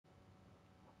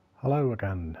Hello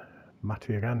again,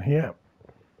 Matty again here,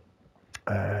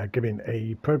 giving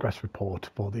a progress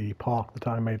report for the park that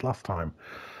I made last time.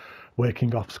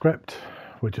 Working off script,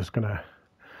 we're just going to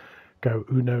go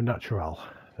uno natural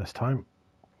this time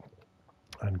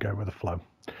and go with the flow.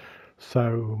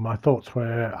 So my thoughts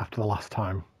were, after the last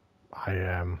time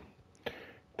I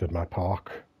did my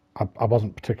park, I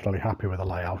wasn't particularly happy with the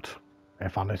layout,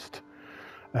 if honest.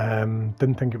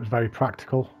 Didn't think it was very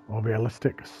practical or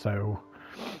realistic, so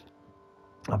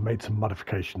I've made some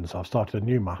modifications. I've started a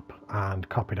new map and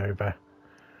copied over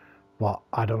what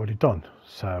I'd already done.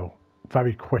 So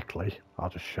very quickly,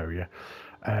 I'll just show you.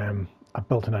 I've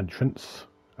built an entrance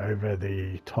over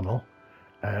the tunnel.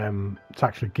 It's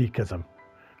actually Geekism,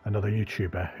 another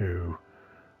YouTuber who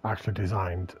actually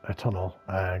designed a tunnel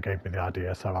and gave me the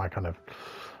idea. So I kind of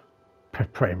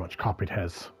pretty much copied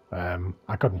his.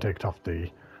 I couldn't take it off the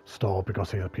store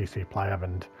because he's a PC player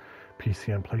and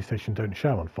PC and PlayStation don't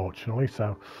share, unfortunately,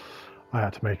 so I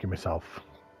had to make it myself.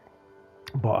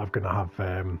 But I'm going to have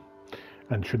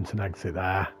entrance and exit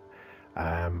there.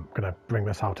 I'm going to bring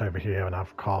this out over here and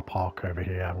have car park over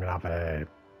here. I'm going to have a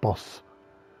bus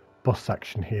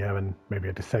section here and maybe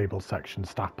a disabled section,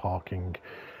 staff parking,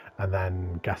 and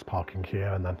then guest parking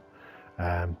here. And then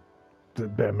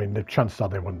I mean, the chances are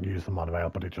they wouldn't use the monorail,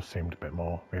 but it just seemed a bit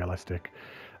more realistic.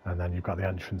 And then you've got the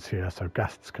entrance here, so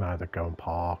guests can either go and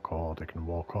park or they can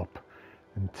walk up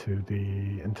into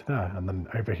there. And then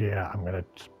over here, I'm going to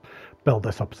build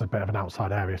this up as a bit of an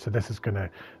outside area. So this is going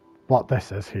to, what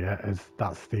this is here is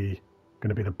that's going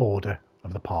to be the border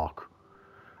of the park.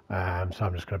 So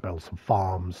I'm just going to build some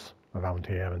farms around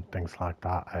here and things like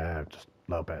that. Just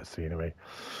a little bit of scenery.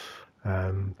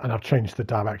 And I've changed the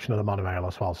direction of the monorail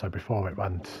as well. So before it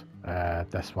went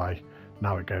this way,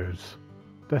 now it goes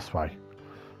this way.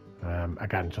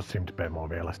 Again, just seemed a bit more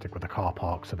realistic with the car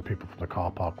park, so the people from the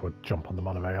car park would jump on the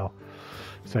monorail,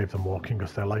 save them walking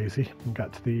because they're lazy, and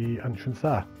get to the entrance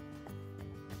there.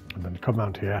 And then you come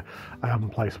around here. I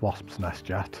haven't placed Wasp's Nest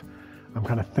yet. I'm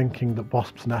kind of thinking that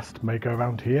Wasp's Nest may go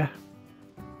around here.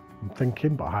 I'm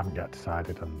thinking, but I haven't yet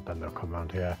decided, and then they'll come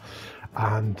around here.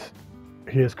 And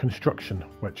here's construction,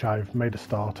 which I've made a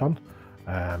start on.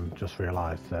 Just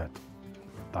realised that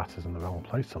that is in the wrong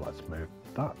place, so let's move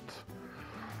that.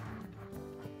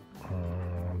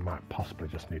 Might possibly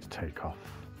just need to take off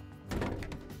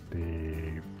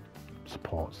the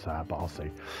supports there, but I'll see.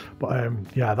 But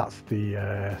yeah, that's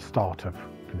the start of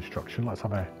construction. Let's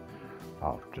have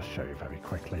I'll just show you very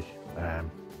quickly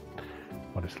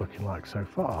what it's looking like so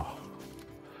far.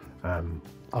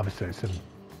 Obviously it's in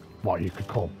what you could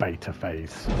call beta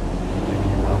phase, if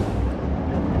you will.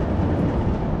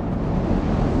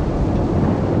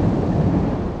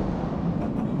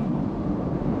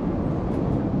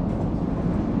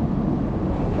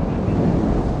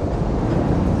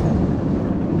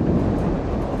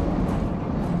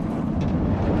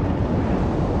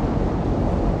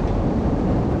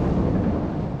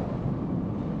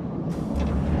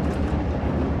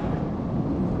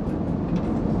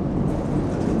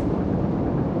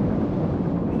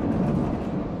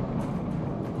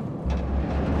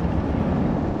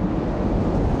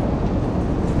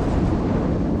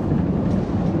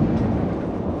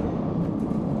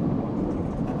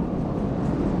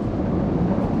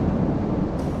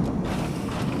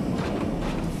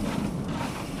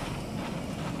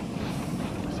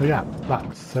 So yeah,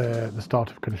 that's the start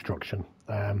of construction.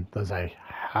 There's a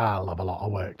hell of a lot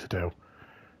of work to do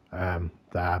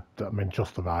there. I mean,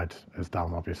 just the ride is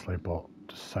down, obviously, but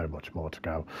just so much more to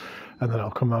go. And then it'll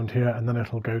come around here, and then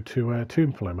it'll go to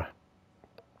Tomb Flumer,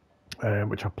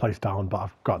 which I've placed down, but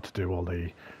I've got to do all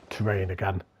the terrain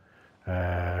again,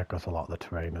 because a lot of the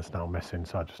terrain is now missing,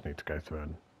 so I just need to go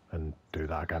through and do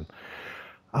that again.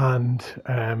 And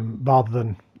rather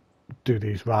than do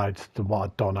these rides, than what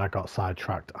I'd done, I got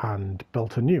sidetracked and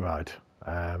built a new ride,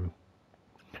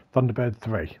 Thunderbird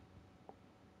 3,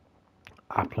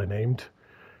 aptly named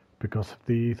because of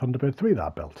the Thunderbird 3 that I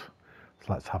built.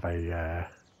 So let's have a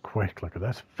quick look at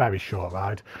this. Very short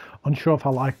ride. Unsure if I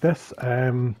like this.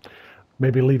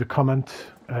 Maybe leave a comment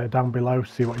down below,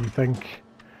 see what you think.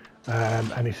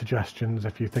 Any suggestions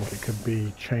if you think it could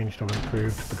be changed or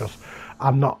improved, because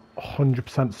I'm not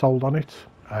 100% sold on it.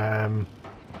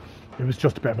 It was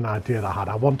just a bit of an idea that I had.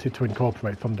 I wanted to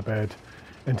incorporate Thunderbird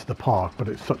into the park, but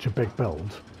it's such a big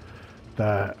build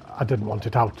that I didn't want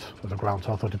it out of the ground,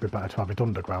 so I thought it'd be better to have it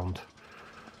underground.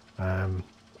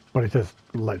 But it is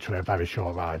literally a very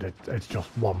short ride. It's just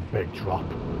one big drop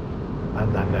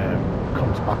and then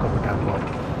comes back up again. But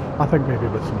I think maybe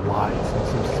with some lights and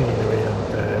some scenery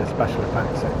and special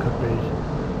effects, it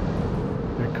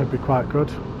could be quite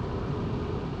good.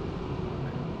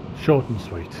 Short and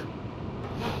sweet.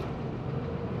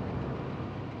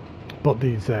 But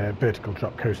these vertical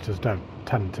drop coasters don't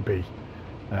tend to be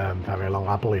very long.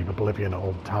 I believe Oblivion at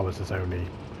all towers is only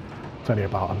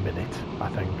about a minute, I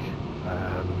think,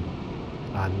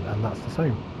 and that's the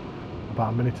same,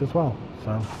 about a minute as well.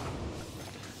 So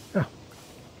yeah,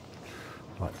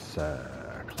 let's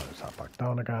close that back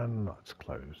down again. Let's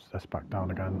close this back down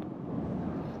again.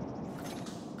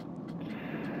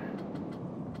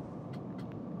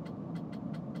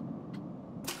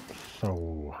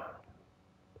 So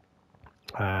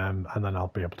and then I'll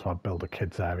be able to build a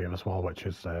kids area as well, which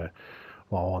is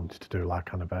what I wanted to do, like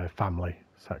kind of a family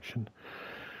section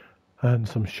and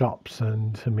some shops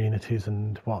and amenities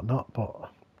and whatnot. But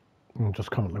I'm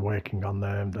just currently working on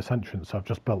this entrance, so I've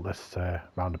just built this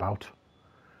roundabout.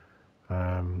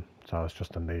 So I was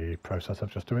just in the process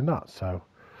of just doing that. So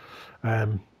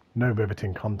no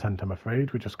riveting content, I'm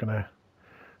afraid. We're just going to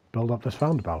build up this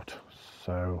roundabout.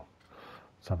 So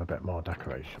let's have a bit more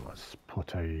decoration. Let's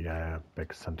put a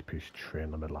big centerpiece tree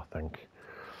in the middle, I think.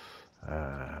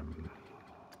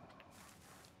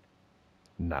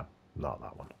 No, not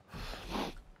that one.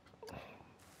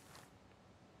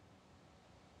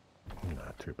 No,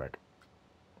 too big.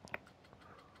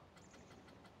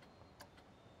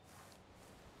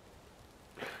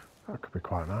 That could be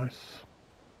quite nice.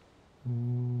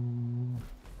 Come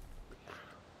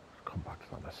back to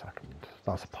that in a second.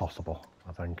 That's possible,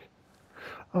 I think.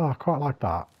 Oh, I quite like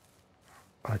that.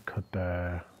 I could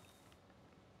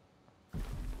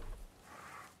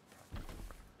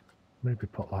maybe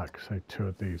put, like, say, 2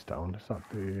 of these down. Is that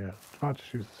the... if I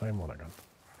just use the same one again?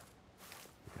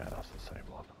 Yeah, that's the same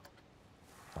one.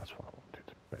 That's what I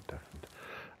wanted. A bit different.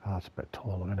 Oh, that's a bit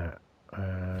taller, isn't it?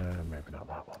 Maybe not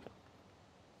that one.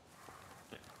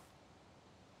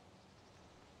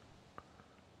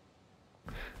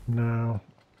 No,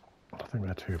 I think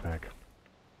they're too big.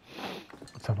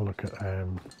 Let's have a look at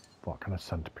what kind of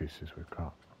centerpieces we've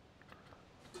got.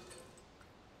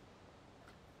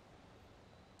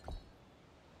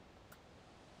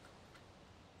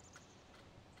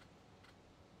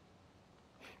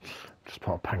 Just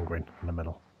put a penguin in the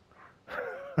middle.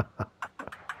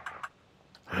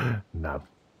 No.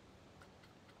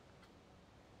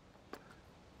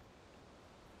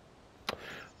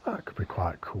 That could be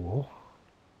quite cool.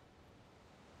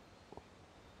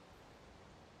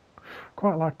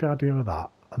 Quite like the idea of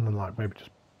that, and then like maybe just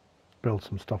build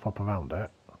some stuff up around it.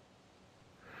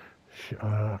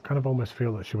 I kind of almost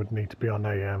feel that she would need to be on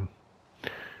a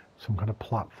some kind of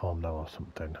platform though, or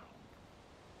something.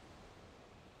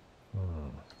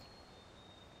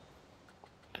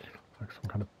 Like some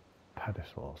kind of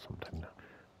pedestal or something.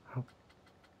 How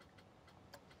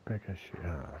big is she?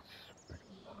 Yeah, it's bigger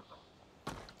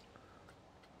than that.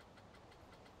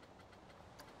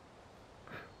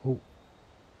 Oh.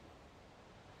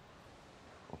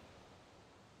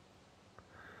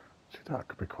 See, that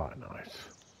could be quite nice.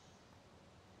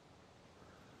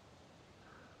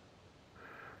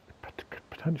 Could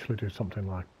potentially do something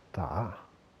like that.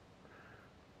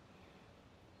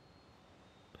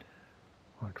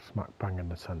 Like smack bang in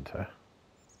the centre.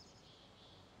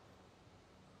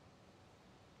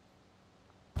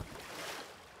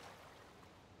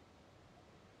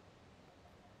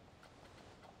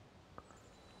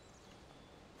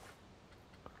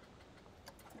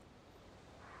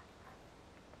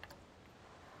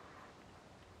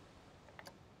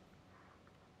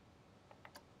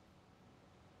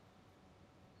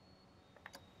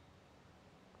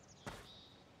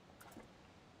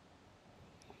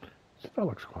 So that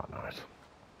looks quite nice.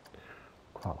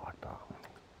 Quite like that.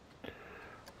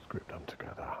 Let's group them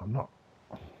together. I'm not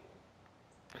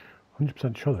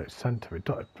 100% sure that it's centre. I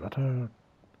don't.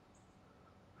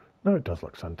 No, it does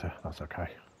look centre. That's okay.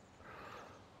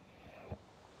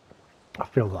 I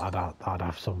feel that I'd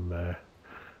have some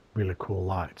really cool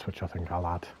lights, which I think I'll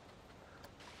add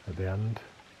at the end.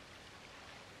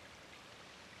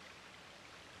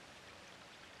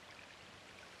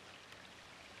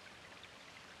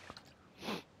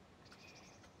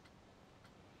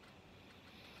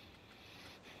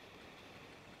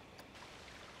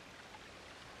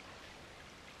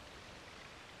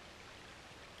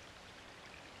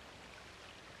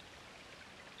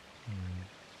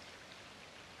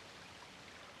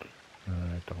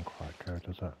 Don't quite go,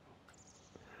 does it?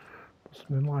 But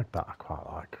something like that I quite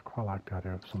like. I quite like the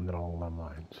idea of something along them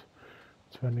lines.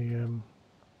 Is there any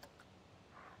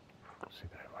see,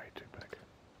 they're way too big.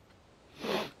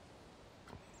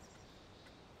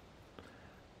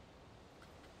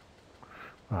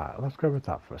 Right, let's go with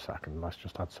that for a second. Let's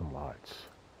just add some lights.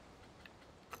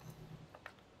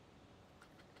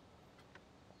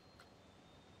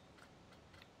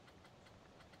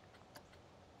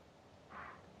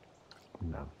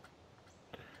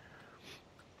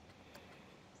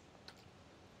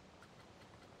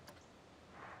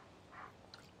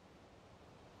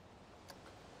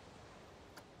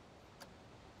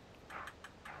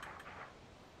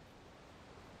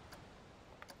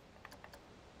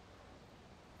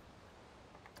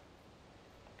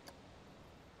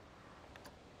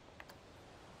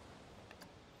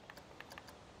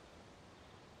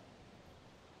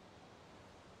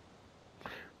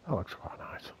 That looks quite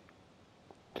nice.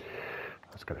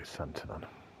 Let's get it centered then.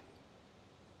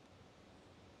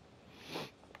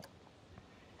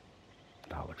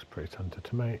 That looks pretty centered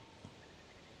to me.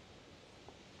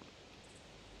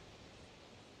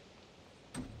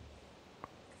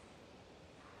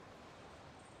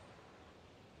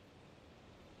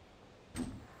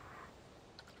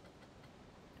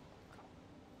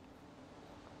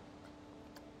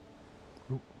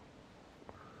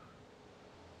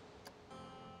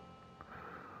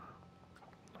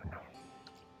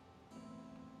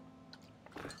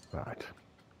 Right.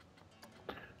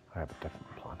 I have a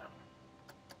different plan.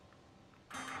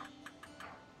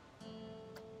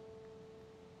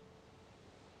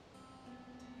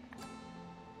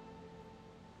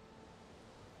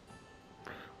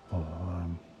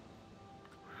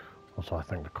 Also, I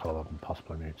think the colour of them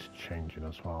possibly needs changing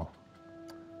as well.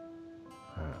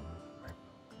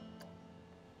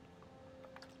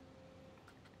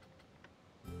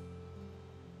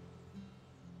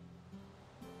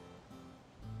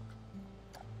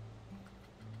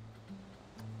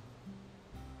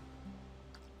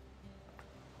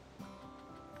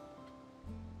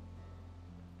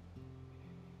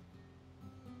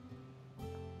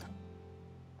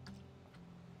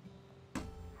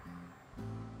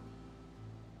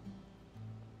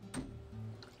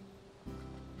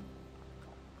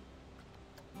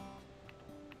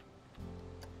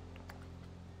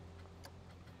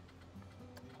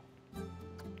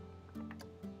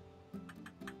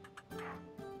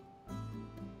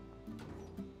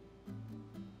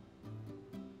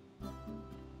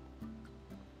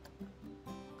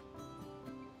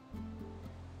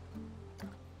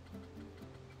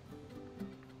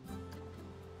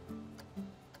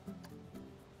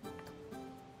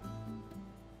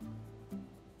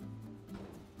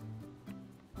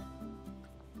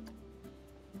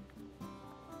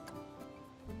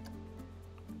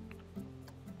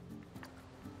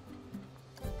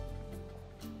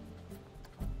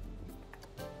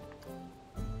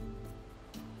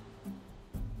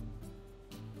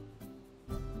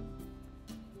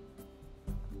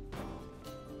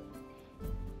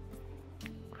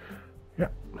 Yeah,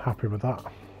 happy with that.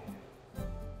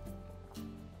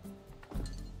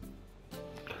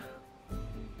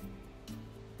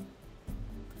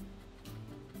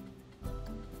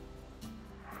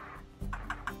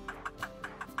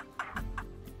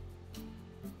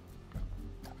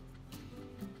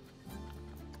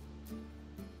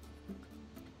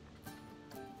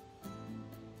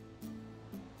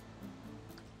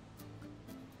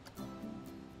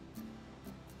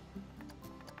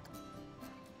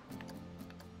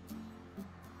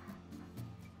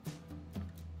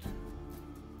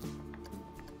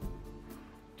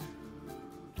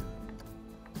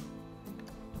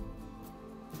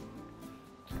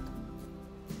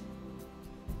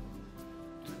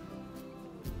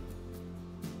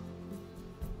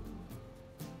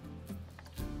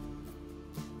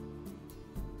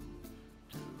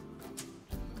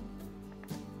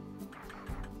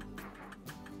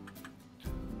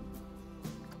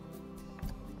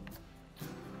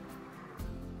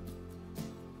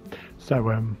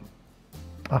 So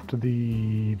after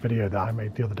the video that I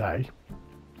made the other day,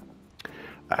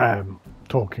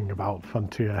 talking about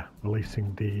Frontier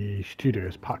releasing the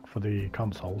Studios pack for the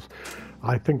consoles,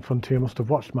 I think Frontier must have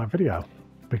watched my video,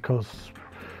 because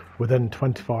within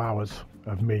 24 hours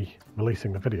of me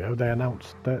releasing the video, they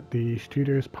announced that the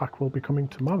Studios pack will be coming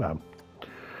tomorrow,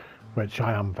 which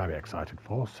I am very excited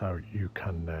for. So you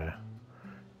can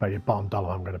bet your bottom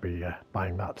dollar I'm going to be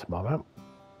buying that tomorrow.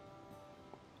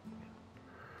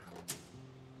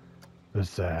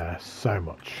 There's so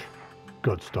much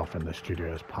good stuff in the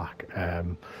Studios pack.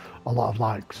 A lot of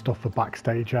like stuff for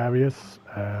backstage areas,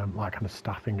 like kind of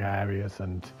staffing areas,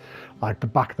 and like the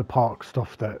back of the park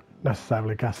stuff that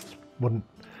necessarily guests wouldn't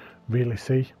really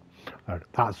see.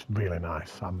 That's really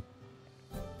nice. I'm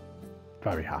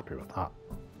very happy with that.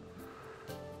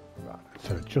 Right,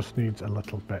 so it just needs a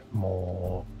little bit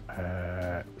more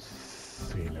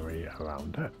scenery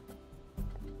around it.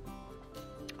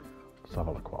 Let's have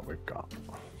a look what we've got.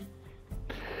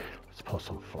 Let's put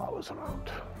some flowers around.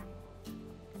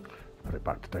 Put it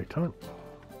back to daytime.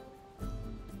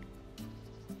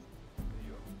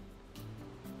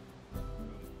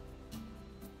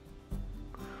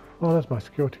 Oh, there's my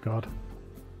security guard.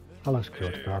 Hello,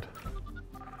 security guard.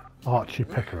 Archie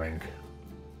Pickering.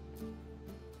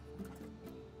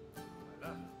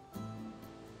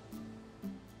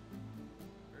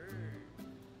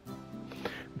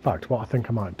 In fact, what I think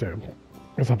I might do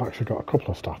is I've actually got a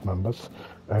couple of staff members.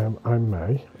 I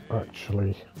may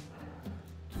actually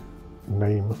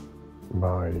name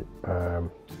my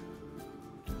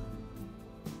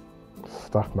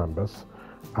staff members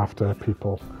after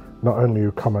people not only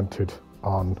who commented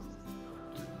on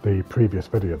the previous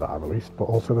video that I released, but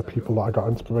also the people that I got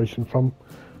inspiration from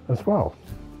as well.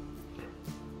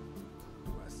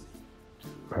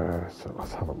 So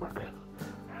let's have a look.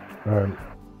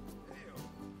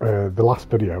 The last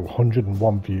video,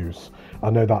 101 views. I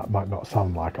know that might not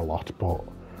sound like a lot, but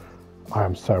I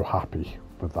am so happy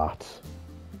with that.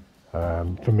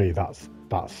 For me, that's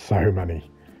so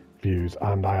many views,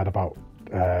 and I had about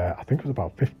I think it was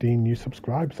about 15 new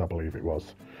subscribers, I believe it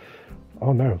was.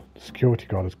 Oh no, the security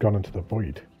guard has gone into the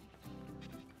void.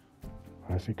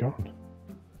 Where's he gone?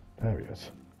 There he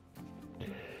is.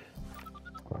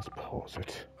 Let's pause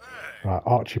it. Right,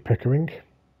 Archie Pickering.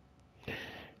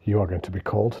 You are going to be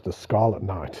called the Scarlet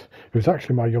Knight, who's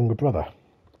actually my younger brother.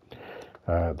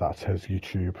 That's his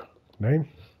YouTube name.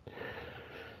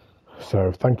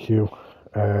 So thank you,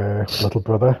 little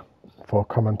brother, for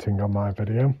commenting on my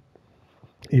video.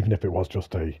 Even if it was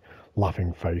just a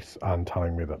laughing face and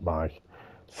telling me that my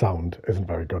sound isn't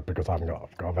very good because I haven't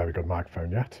got a very good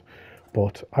microphone yet.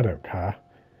 But I don't care.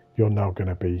 You're now going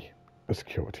to be a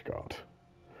security guard.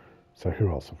 So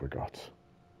who else have we got?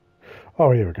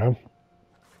 Oh, here we go.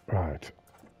 Right.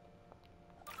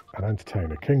 An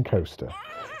entertainer, King Coaster.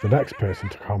 The next person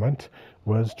to comment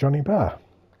was Johnny Bear,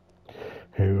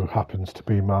 who happens to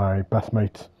be my best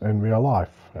mate in real life.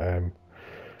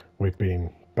 We've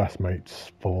been best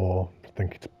mates for, I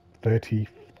think it's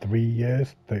 33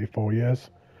 years, 34 years.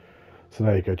 So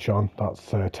there you go, John.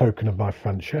 That's a token of my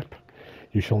friendship.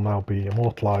 You shall now be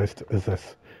immortalised as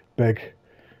this big,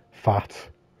 fat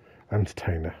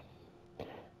entertainer.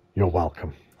 You're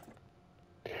welcome.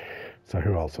 So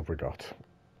who else have we got?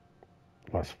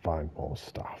 Let's find more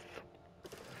stuff.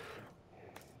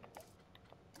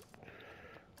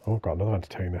 Oh, I've got another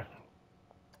entertainer.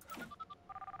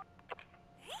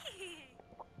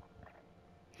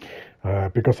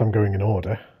 Because I'm going in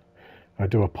order, I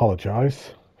do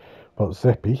apologise, but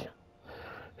Zippy,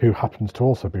 who happens to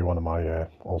also be one of my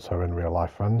also in real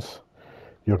life friends,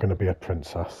 you're going to be a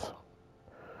princess.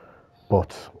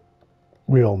 But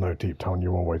we all know deep down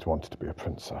you always wanted to be a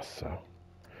princess, so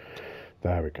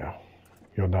there we go.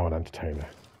 You're now an entertainer.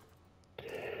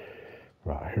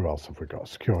 Right, who else have we got?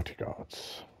 Security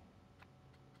guards.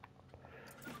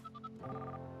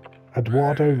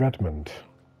 Eduardo Redmond.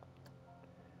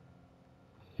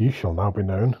 You shall now be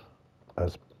known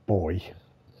as Boy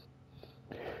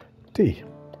D.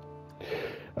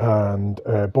 And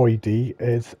Boy D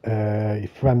is a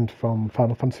friend from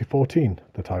Final Fantasy XIV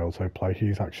that I also play.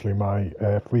 He's actually my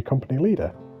free company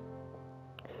leader.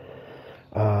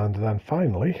 And then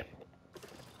finally,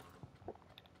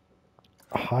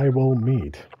 Hyrule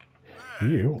Mead.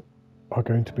 You are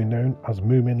going to be known as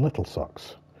Moomin Little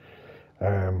Socks.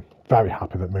 Very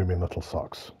happy that Moomin Little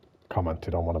Socks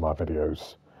commented on one of my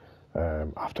videos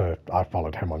after I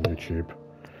followed him on YouTube.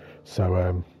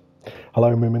 So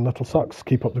hello Moomin Little Socks,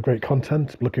 keep up the great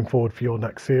content. Looking forward for your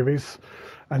next series.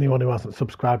 Anyone who hasn't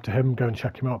subscribed to him, go and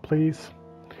check him out please.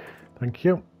 Thank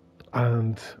you.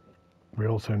 And we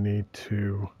also need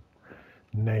to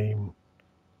name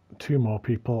 2 more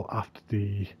people after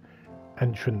the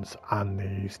entrance and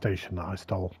the station that I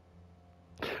stole.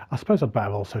 I suppose I'd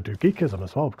better also do Geekism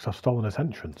as well because I've stolen his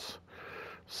entrance.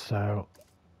 So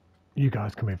you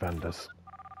guys can be vendors.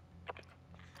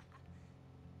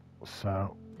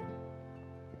 So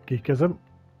Geekism,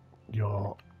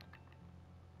 you're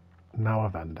now a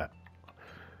vendor.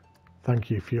 Thank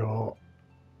you for your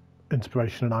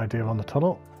inspiration and idea on the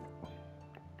tunnel.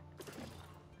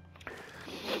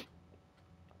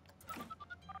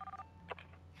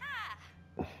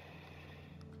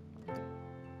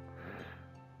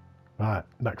 Right,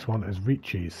 next one is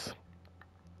Reachies.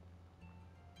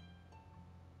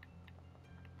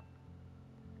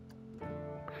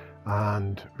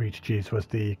 And Reachies was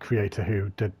the creator who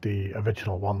did the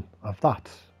original one of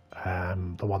that,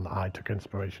 the one that I took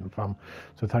inspiration from.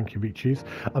 So thank you, Reachies.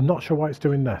 I'm not sure why it's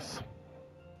doing this.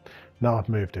 Now I've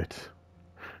moved it.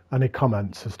 Any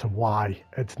comments as to why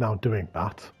it's now doing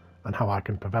that and how I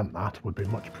can prevent that would be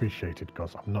much appreciated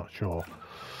because I'm not sure.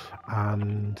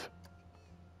 And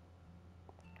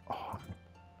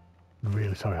I'm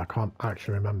really sorry, I can't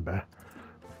actually remember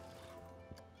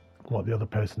what the other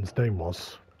person's name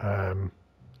was that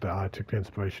I took the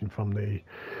inspiration from the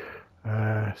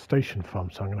station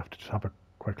from, so I'm going to have to just have a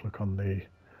quick look on the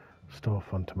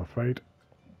storefront, I'm afraid.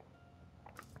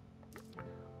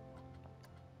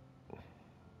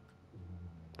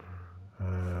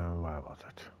 Where was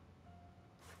it?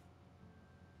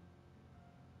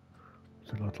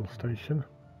 It's a little station.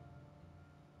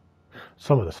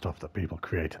 some of the stuff that people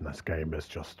create in this game is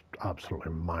just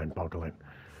absolutely mind-boggling.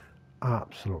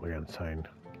 Absolutely insane.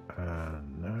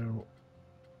 No.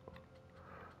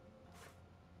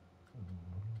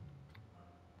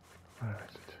 Where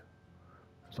is it?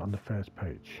 It's on the first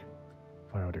page.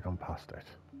 Have I already gone past it?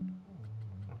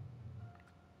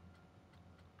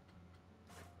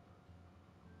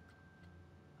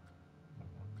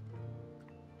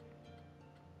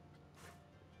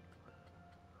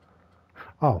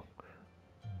 Oh.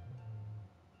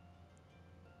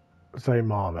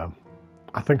 Zaymaro.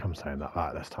 I think I'm saying that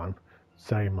right this time.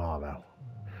 Zaymaro.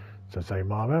 So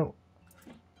Zaymaro,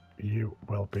 you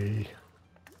will be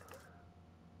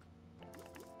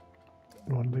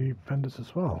one of the vendors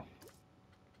as well.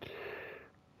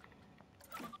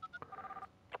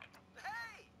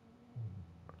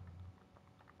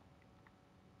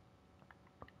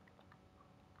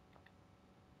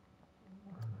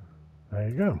 There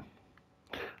you go.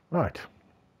 Right,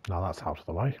 now that's out of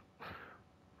the way.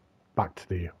 Back to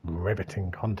the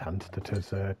riveting content that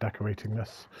is decorating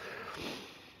this.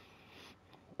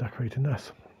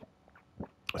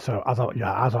 So as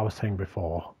I was saying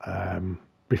before,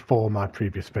 before my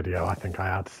previous video, I think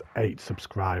I had 8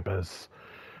 subscribers,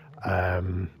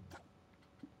 and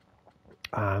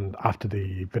after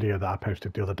the video that I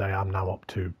posted the other day, I'm now up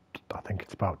to, I think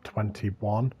it's about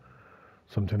 21,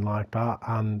 something like that.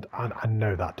 And I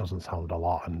know that doesn't sound a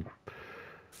lot,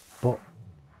 but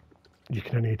you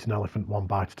can only eat an elephant one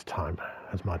bite at a time,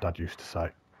 as my dad used to say.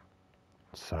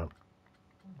 So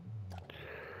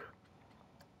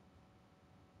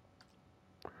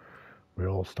we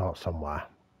all start somewhere.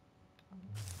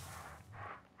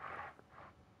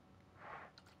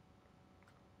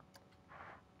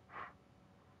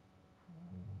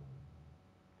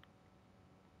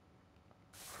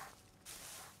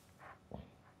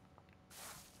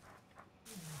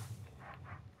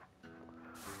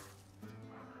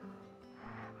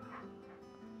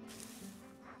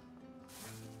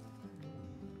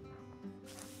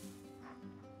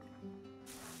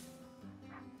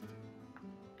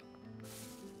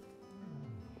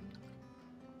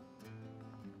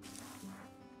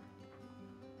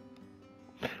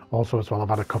 Also, as well, I've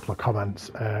had a couple of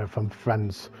comments from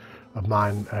friends of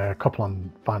mine, a couple on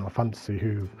Final Fantasy,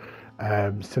 who,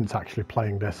 since actually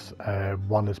playing this,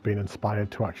 one has been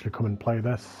inspired to actually come and play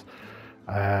this.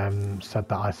 Said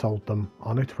that I sold them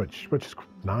on it, which is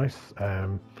nice.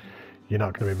 You're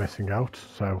not going to be missing out.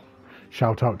 So,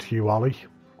 shout out to you, Ollie.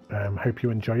 Hope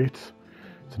you enjoy it.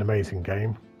 It's an amazing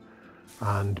game.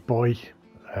 And Boy,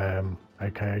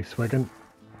 aka Swiggin,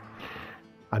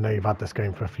 I know you've had this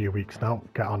game for a few weeks now.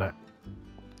 Get on it.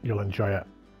 You'll enjoy it.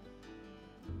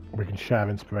 We can share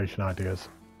inspiration ideas.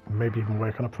 Maybe even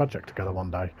work on a project together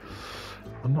one day.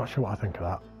 I'm not sure what I think of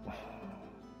that.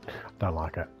 Don't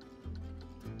like it.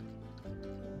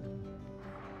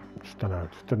 Just don't know.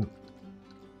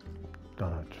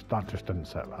 That just didn't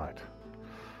sit right.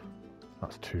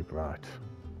 That's too bright.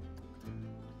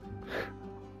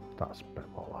 That's a bit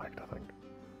more liked, I think.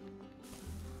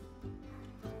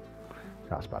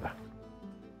 That's better.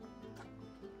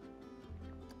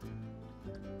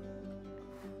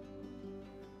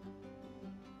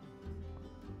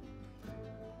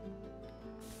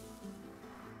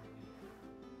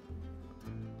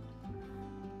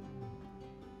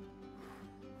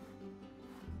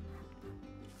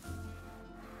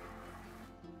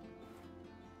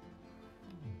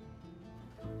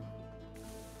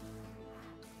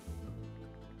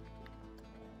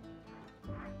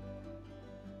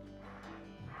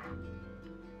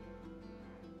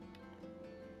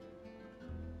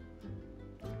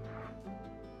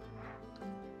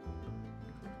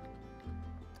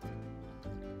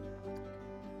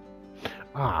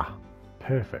 Ah,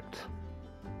 perfect.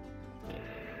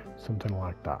 Something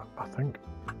like that, I think.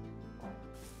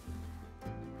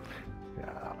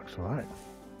 Yeah, that looks alright.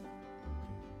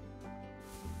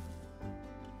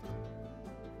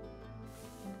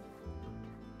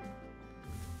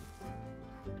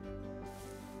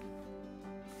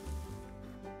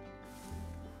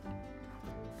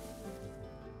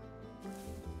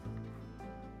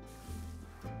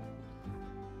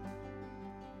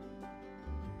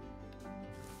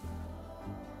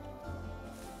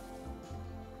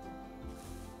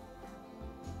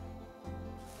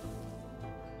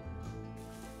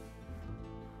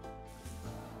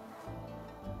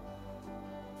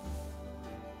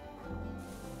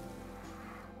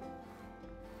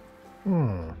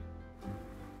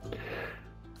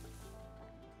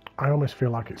 I almost feel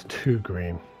like it's too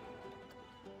green.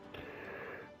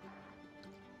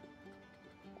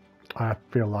 I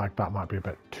feel like that might be a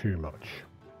bit too much.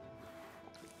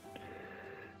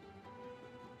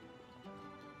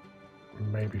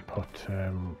 maybe put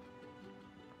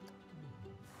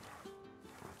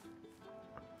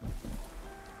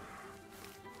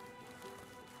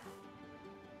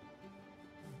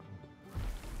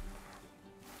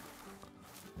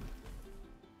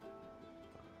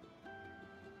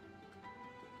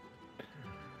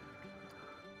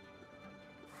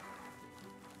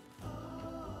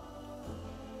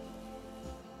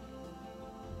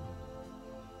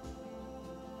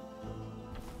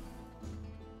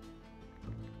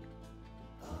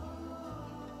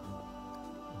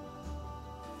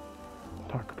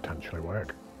that could potentially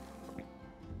work.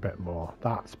 Bit more.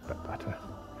 That's a bit better.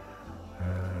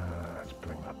 Let's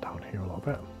bring that down here a little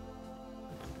bit.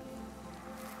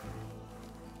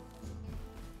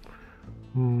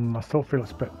 I still feel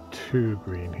it's a bit too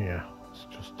green here. It's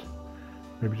just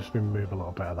maybe just remove a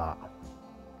little bit of that.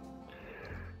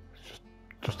 It's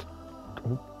just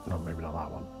oh no, maybe not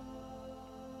that one.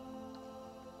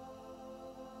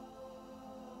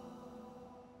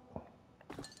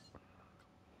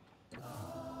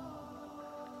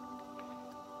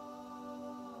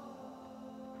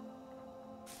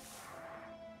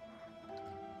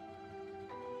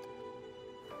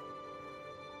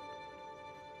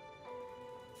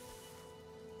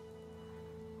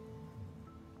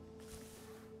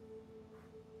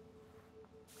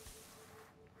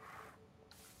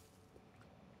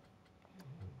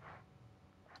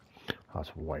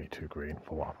 That's way too green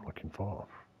for what I'm looking for.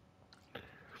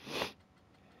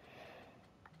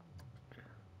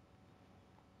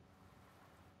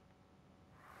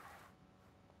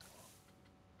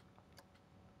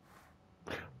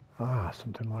 Ah,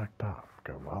 something like that would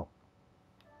go well.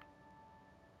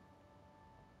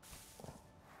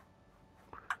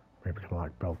 Maybe we can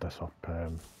like build this up,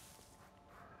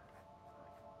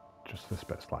 just this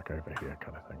bit's like over here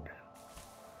kind of thing.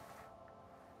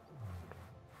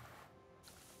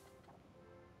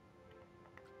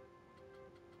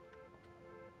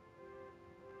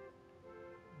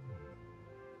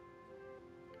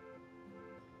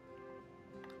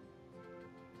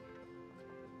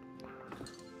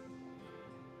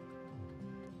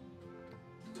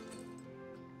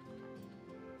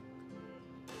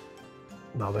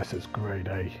 Now this is grade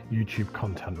A YouTube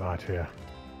content right here.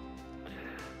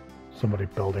 Somebody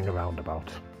building a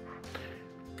roundabout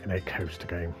in a coaster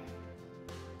game.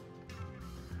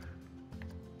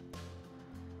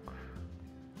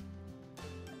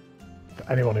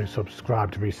 For anyone who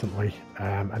subscribed recently,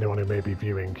 anyone who may be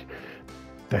viewing,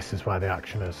 this is where the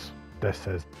action is. This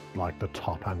is like the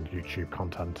top end YouTube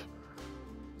content.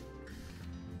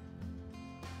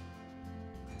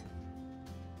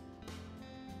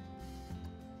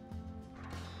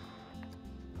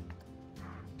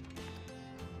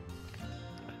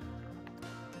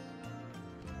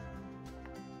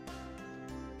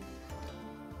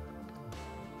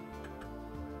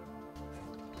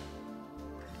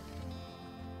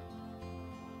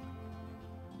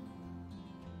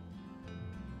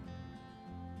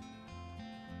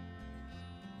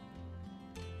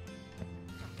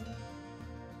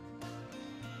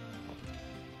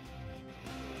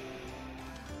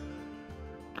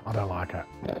 I don't like it.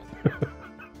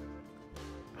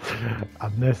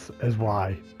 And this is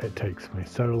why it takes me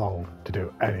so long to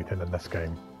do anything in this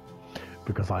game.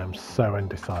 Because I am so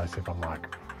indecisive. I'm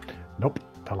like, nope,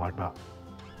 don't like that.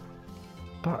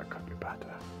 That could be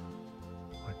better.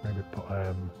 Like maybe put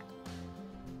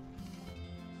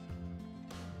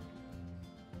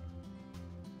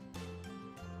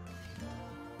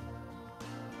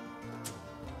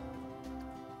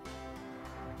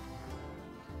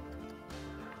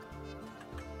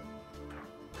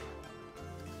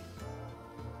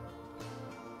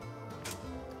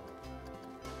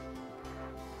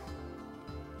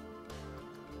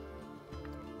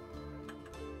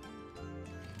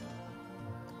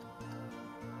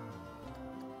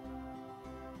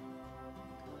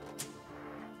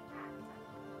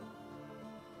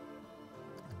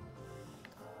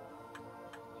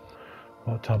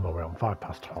what time are we on?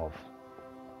 12:05.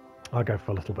 I'll go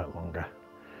for a little bit longer.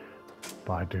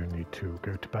 But I do need to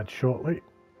go to bed shortly.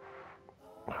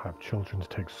 I have children to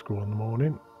take to school in the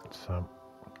morning, so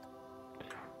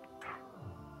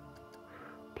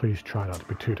please try not to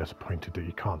be too disappointed that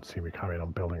you can't see me carrying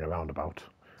on building a roundabout.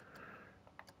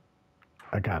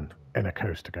 Again, in a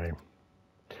coaster game.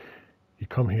 You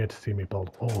come here to see me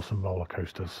build awesome roller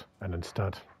coasters, and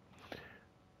instead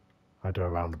I do a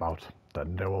roundabout that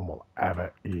no one will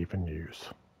ever even use.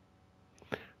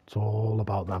 It's all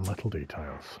about them little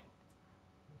details.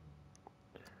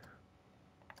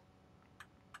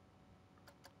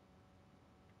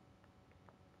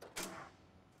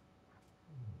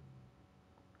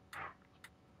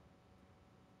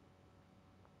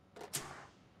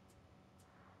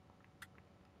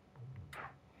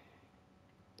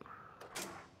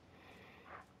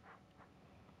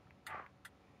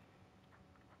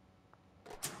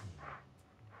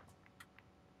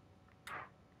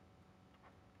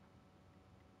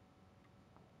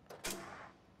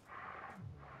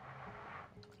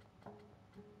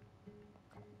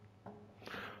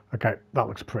 Okay, that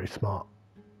looks pretty smart.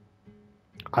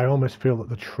 I almost feel that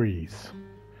the trees...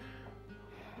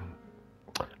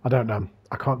 I don't know.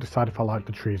 I can't decide if I like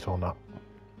the trees or not.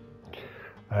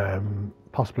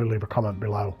 Possibly leave a comment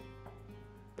below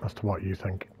as to what you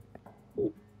think.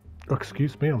 Oh,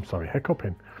 excuse me, I'm sorry,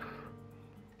 hiccuping.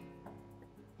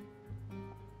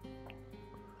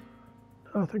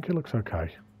 I think it looks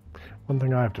okay. One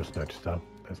thing I have just noticed though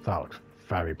is that looks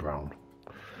very brown.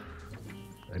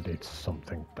 It needs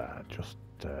something there, just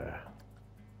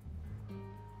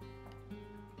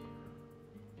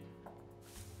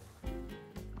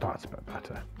that's a bit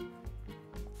better.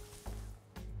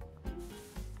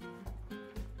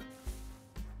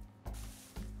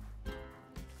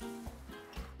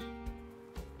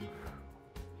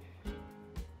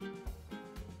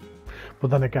 But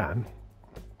then again,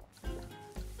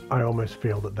 I almost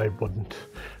feel that they wouldn't,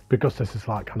 because this is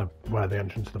like kind of where the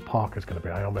entrance to the park is going to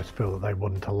be, I almost feel that they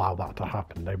wouldn't allow that to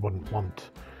happen. They wouldn't want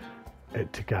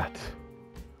it to get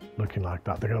looking like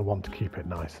that. They're going to want to keep it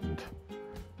nice and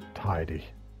tidy.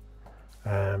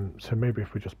 So maybe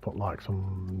if we just put like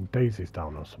some daisies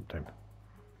down or something.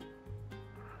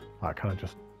 Like kind of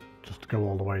just go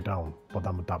all the way down. But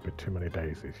then would that be too many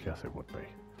daisies? Yes, it would be.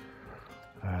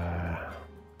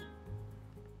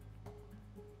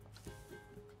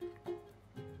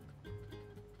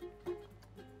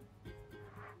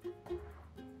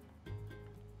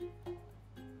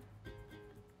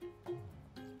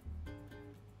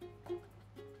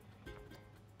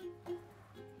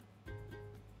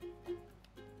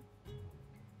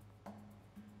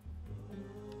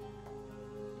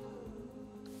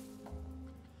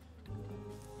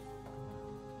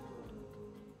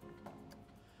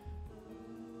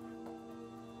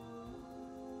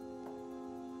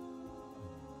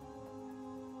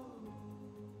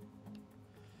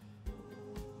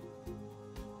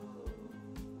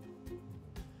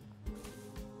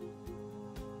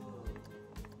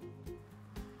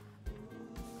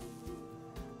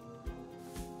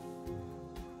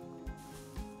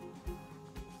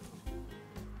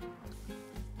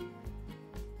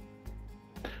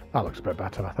 That looks a bit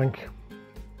better, I think.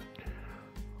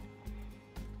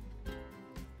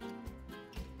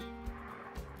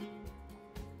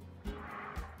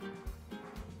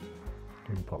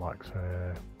 You can put like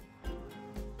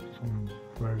some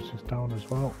roses down as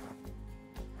well.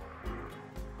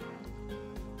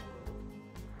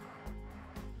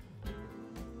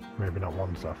 Maybe not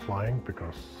ones that are flying,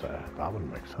 because that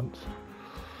wouldn't make sense.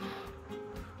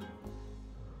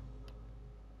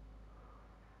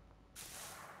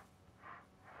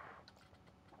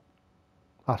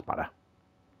 That's better.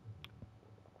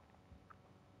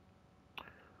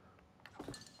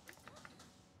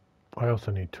 I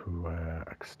also need to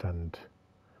extend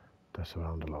this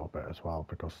around a little bit as well,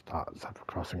 because that zebra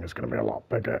crossing is going to be a lot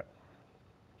bigger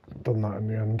than that in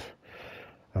the end.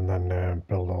 And then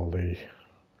build all the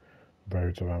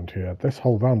roads around here. This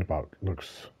whole roundabout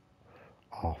looks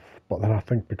off, but then I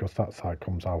think because that side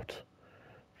comes out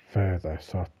further,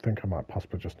 so I think I might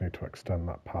possibly just need to extend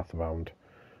that path around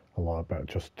a little bit.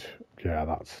 Just, yeah,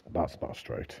 that's not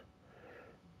straight.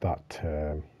 That's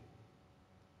going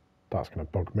to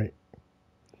bug me.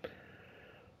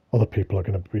 Other people are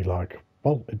going to be like,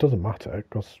 well, it doesn't matter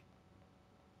because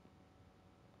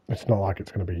it's not like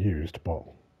it's going to be used, but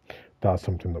that's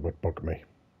something that would bug me.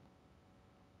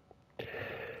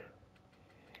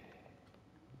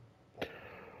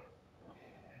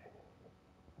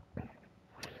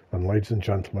 And ladies and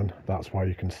gentlemen, that's why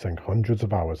you can sink hundreds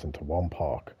of hours into one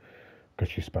park,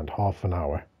 because you spend half an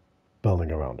hour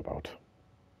building a roundabout.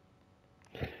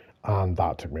 And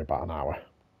that took me about an hour.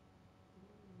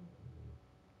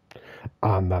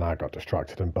 And then I got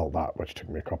distracted and built that, which took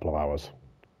me a couple of hours.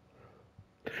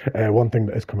 One thing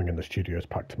that is coming in the studios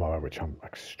pack tomorrow, which I'm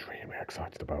extremely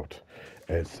excited about,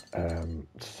 is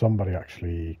somebody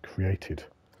actually created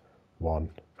one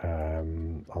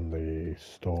on the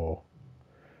store.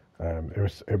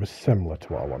 It was similar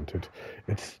to what I wanted.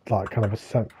 It's like kind of a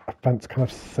fence, kind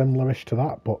of similar-ish to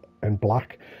that, but in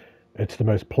black. It's the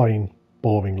most plain,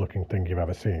 boring looking thing you've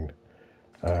ever seen.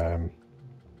 But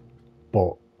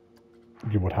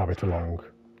you would have it along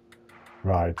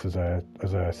rides as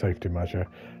a safety measure.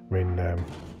 I mean,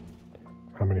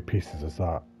 how many pieces is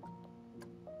that?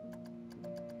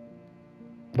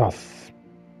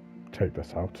 Take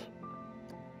this out.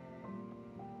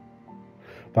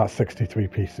 That's 63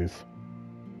 pieces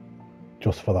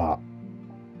just for that.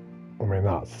 I mean,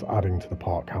 that's adding to the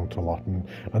park count a lot, and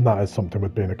that is something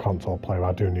with being a console player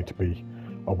I do need to be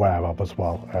aware of as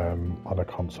well. On a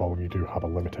console, you do have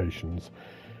limitations.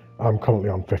 I'm currently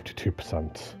on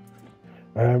 52%,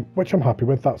 which I'm happy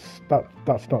with. That's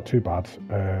not too bad,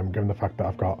 given the fact that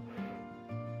I've got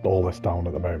all this down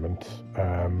at the moment.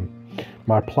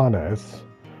 My plan is,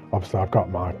 obviously I've got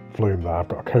my flume there, I've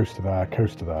got a coaster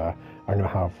there, I'm going to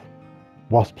have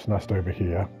Wasp's Nest over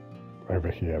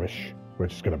here-ish,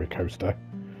 which is going to be coaster.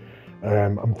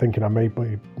 I'm thinking I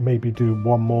maybe do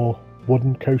one more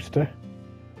wooden coaster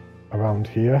around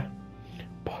here.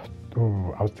 But,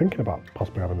 I was thinking about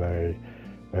possibly having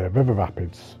a river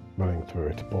rapids running through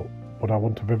it, but would I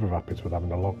want a river rapids with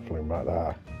having a log flume right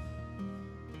there?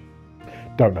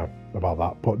 Don't know about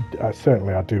that, but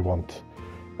certainly I do want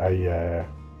a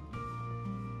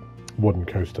wooden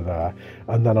coaster there,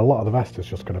 and then a lot of the rest is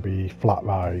just going to be flat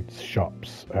rides,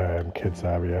 shops, kids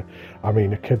area. I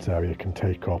mean, a kids area can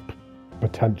take up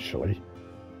potentially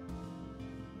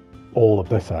all of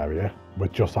this area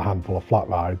with just a handful of flat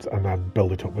rides, and then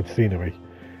build it up with scenery.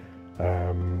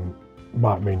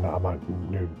 Might mean that I might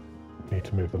need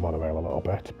to move the monorail a little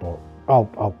bit, but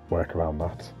I'll work around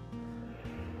that.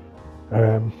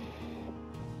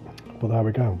 But there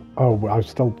we go. Oh, I've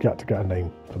still yet to get a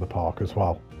name for the park as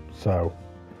well, so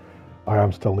I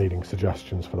am still needing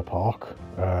suggestions for the park.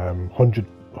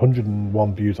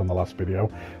 101 views on the last video,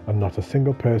 and not a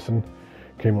single person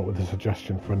came up with a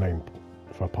suggestion for a name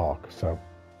for a park, so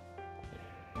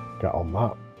get on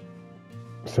that.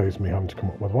 Saves me having to come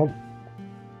up with one,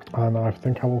 and I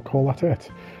think I will call that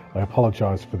it. I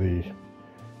apologise for the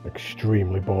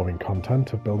extremely boring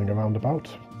content of building a roundabout,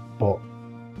 but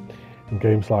in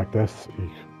games like this,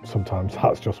 sometimes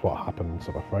that's just what happens,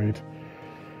 I'm afraid.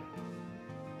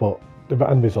 But the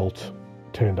end result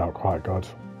turned out quite good,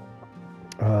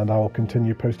 and I will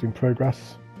continue posting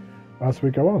progress as we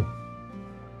go on.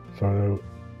 So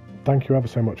thank you ever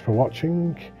so much for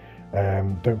watching.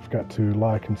 Don't forget to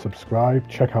like and subscribe.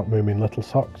 Check out Moomin Little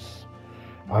Socks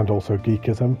and also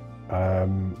Geekism.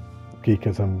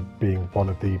 Geekism being one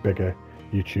of the bigger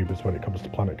YouTubers when it comes to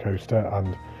Planet Coaster,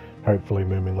 and hopefully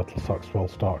Moomin Little Socks will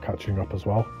start catching up as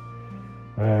well.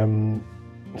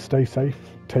 Stay safe,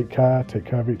 take care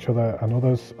of each other and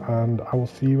others, and I will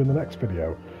see you in the next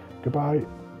video. Goodbye.